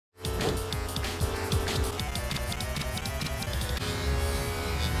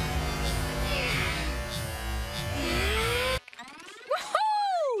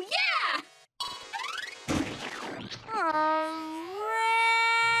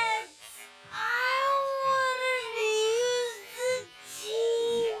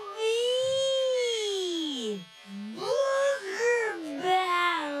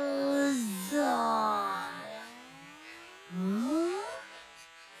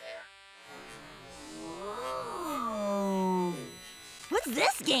What's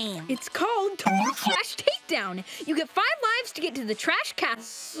this game? It's called Total Trash Takedown. You get 5 lives to get to the trash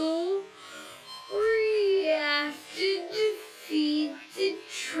castle. We have to defeat the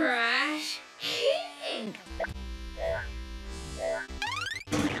Trash King.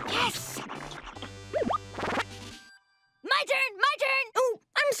 Yes! My turn! My turn! Oh,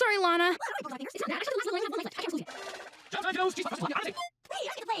 I'm sorry, Lana.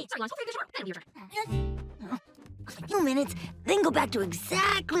 A few minutes, then go back to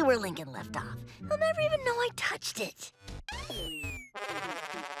exactly where Lincoln left off. He'll never even know I touched it.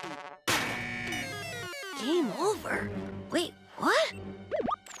 Game over? Wait, what?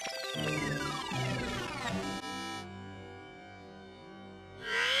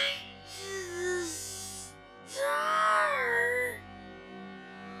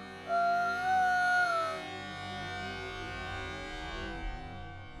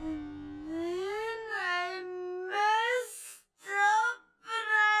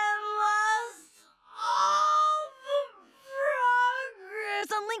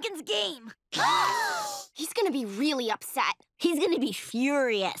 On Lincoln's game. He's gonna be really upset. He's gonna be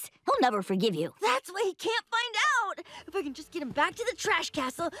furious. He'll never forgive you. That's why he can't find out. If I can just get him back to the trash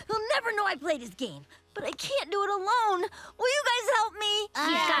castle, he'll never know I played his game. But I can't do it alone. Will you guys help me?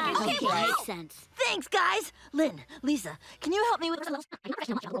 Yeah, okay, that makes sense. Thanks, guys. Lynn, Lisa, can you help me with...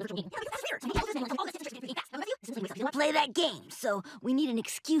 Play that game, so we need an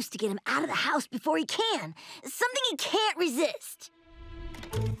excuse to get him out of the house before he can. Something he can't resist.